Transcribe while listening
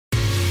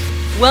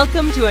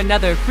Welcome to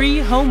another free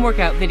home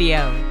workout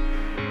video.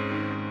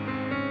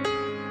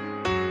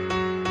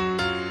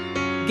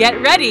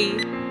 Get ready.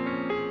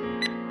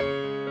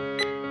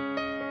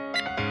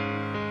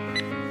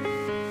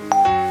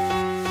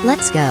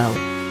 Let's go.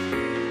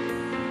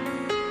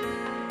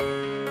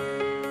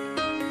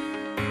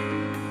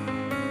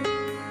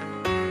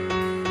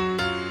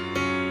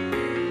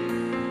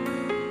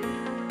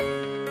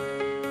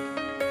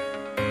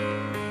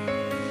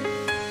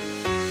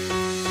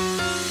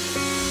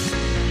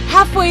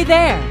 Halfway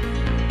there.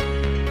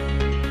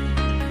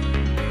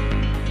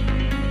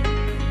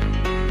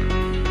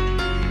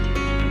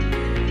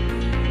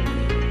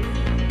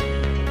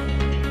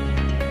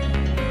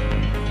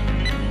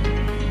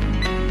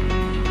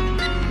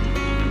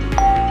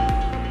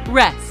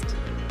 Rest.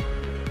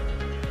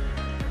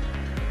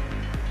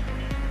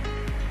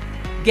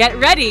 Get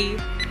ready.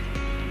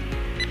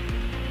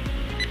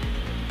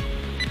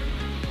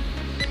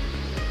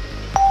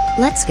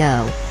 Let's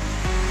go.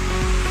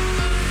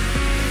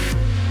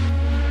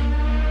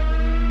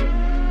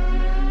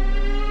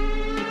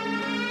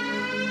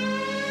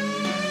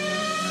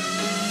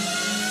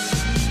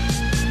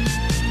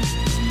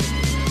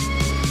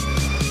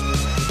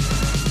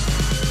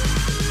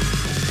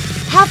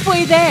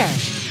 Halfway there.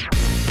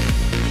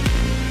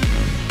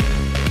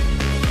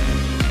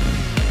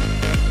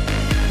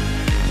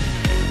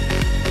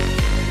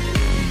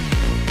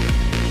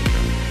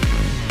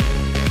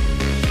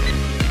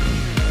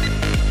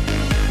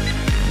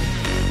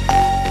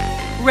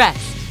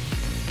 Rest.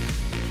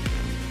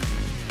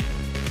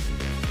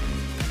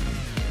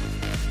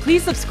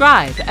 Please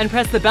subscribe and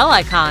press the bell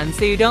icon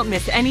so you don't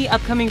miss any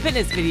upcoming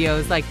fitness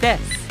videos like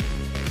this.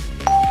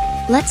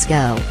 Let's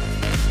go.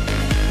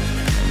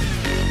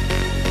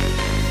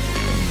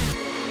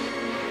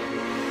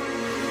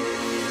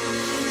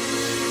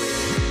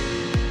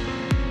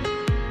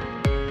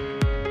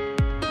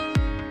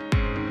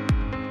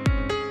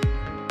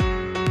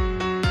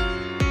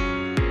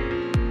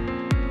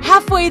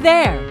 Halfway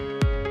there.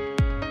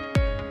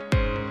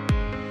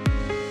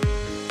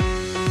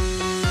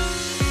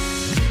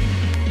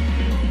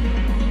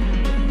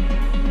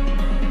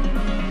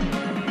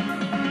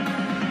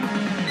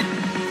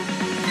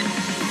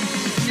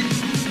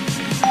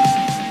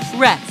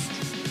 Rest.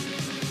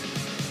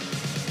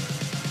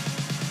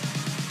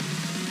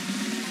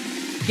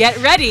 Get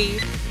ready.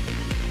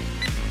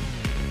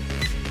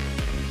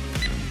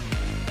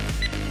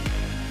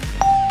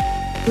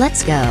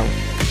 Let's go.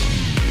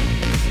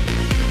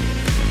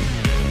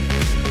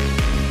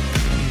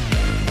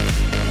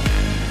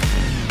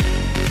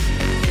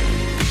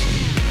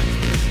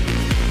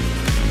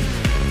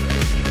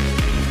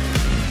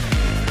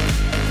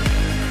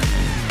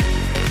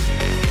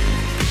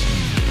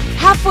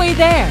 Halfway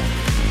there.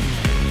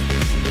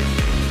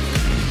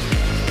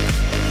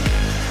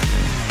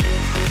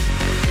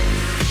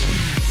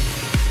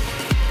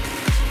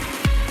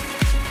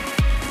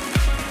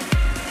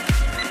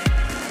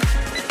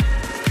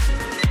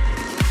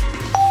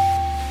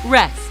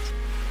 Rest.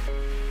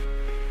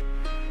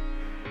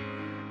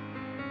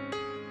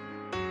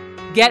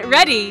 Get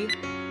ready.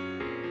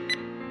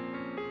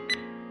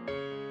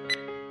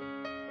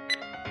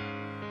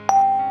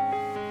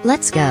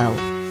 Let's go.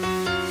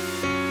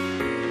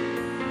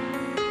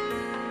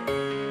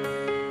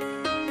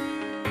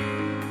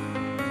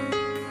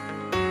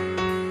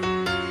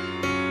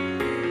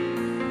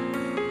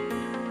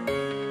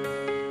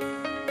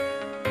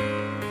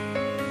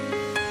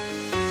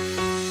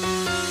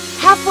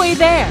 Halfway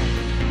there.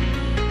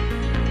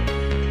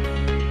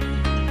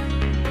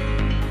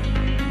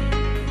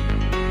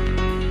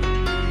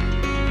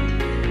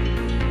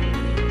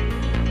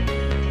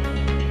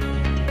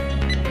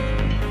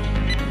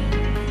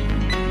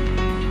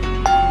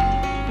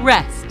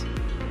 Rest.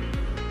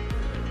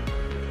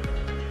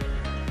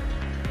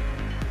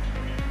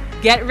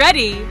 Get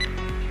ready.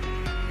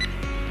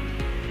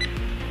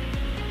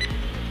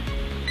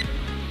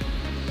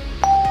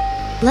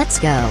 Let's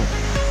go.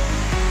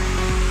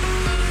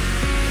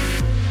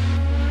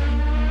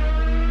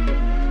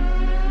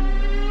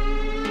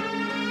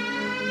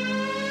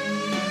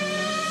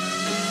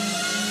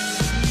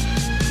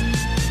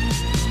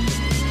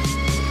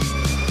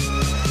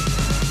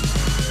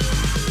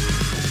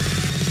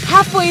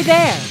 Halfway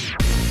there.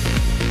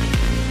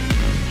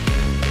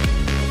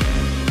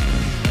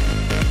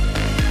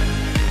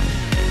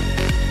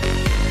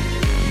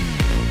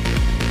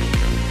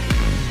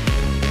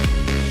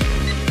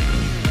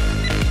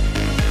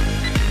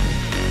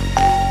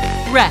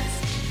 Rest.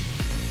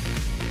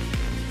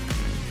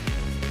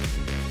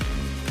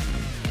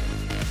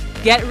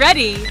 Get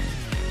ready.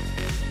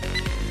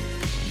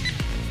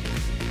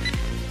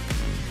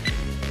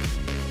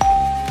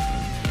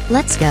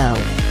 Let's go.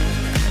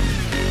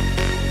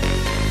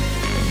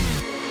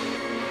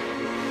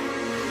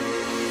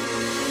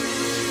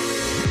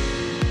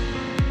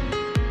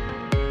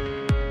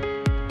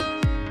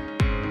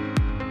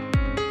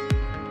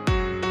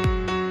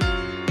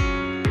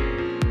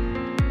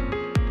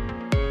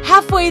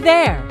 Halfway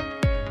there.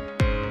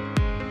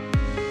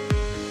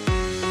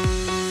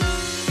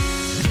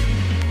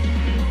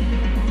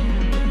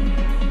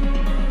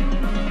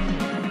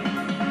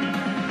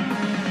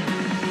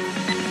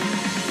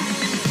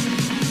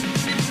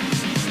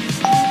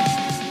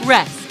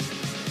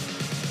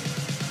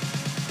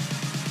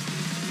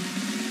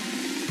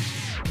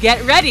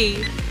 Get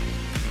ready.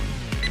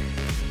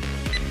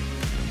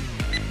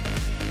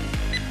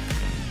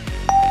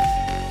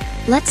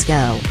 Let's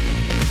go.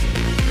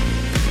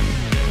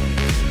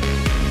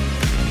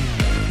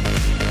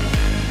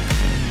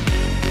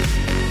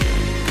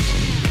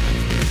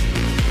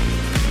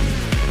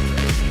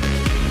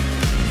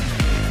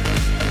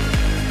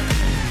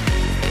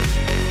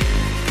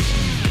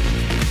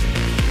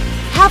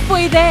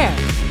 Halfway there.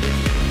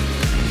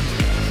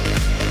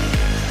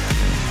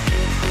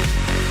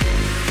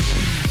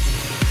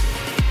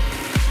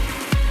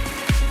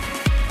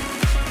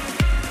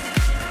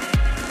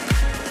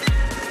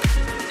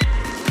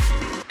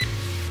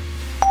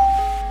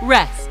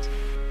 Rest.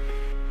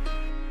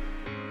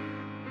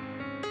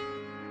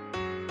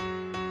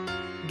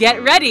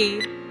 Get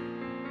ready.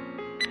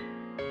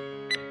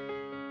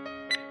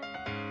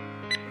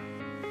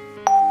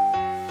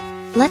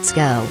 Let's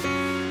go.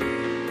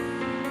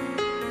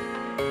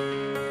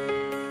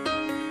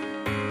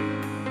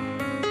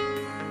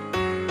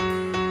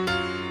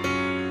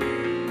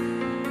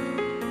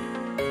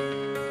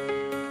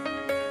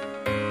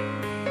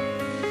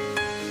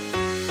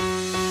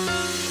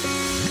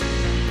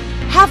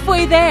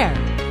 Halfway there.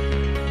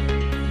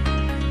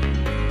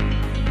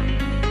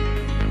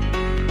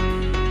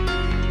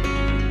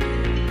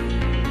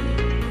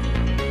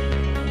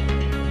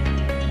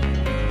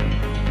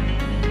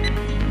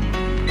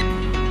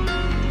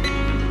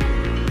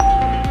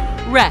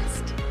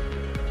 Rest.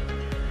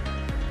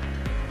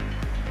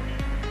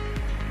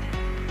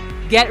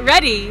 Get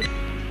ready.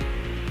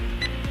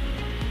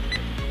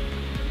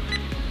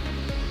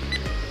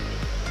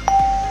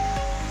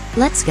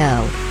 Let's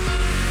go.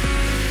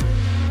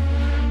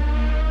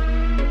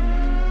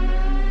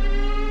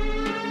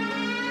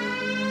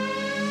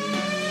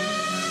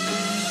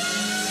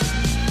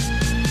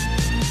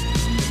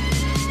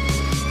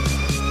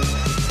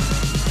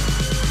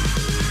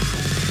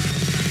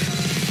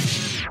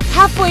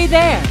 Halfway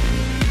there.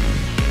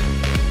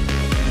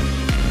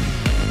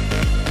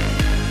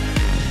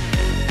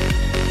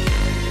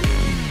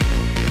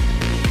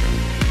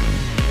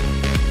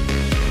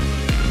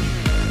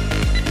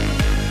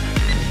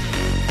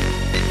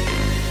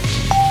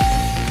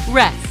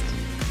 Rest.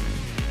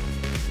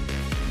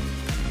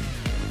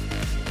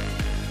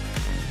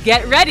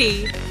 Get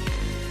ready.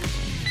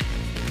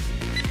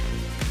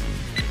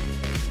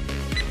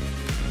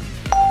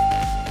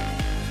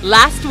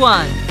 Last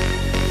one.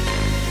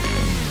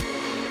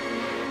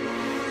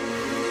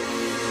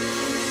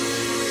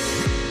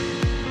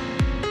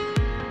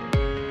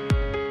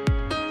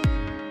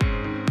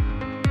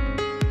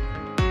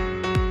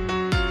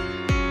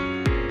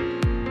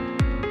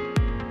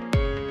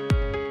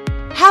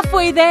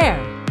 Halfway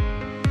there.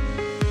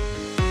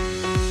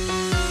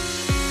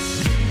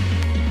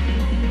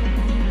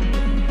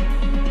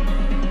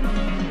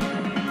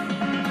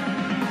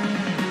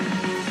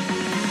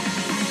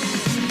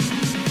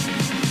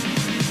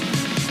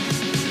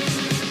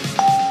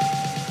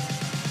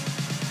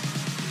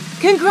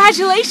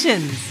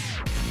 Congratulations!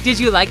 Did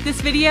you like this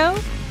video?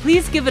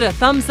 Please give it a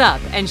thumbs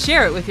up and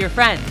share it with your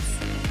friends.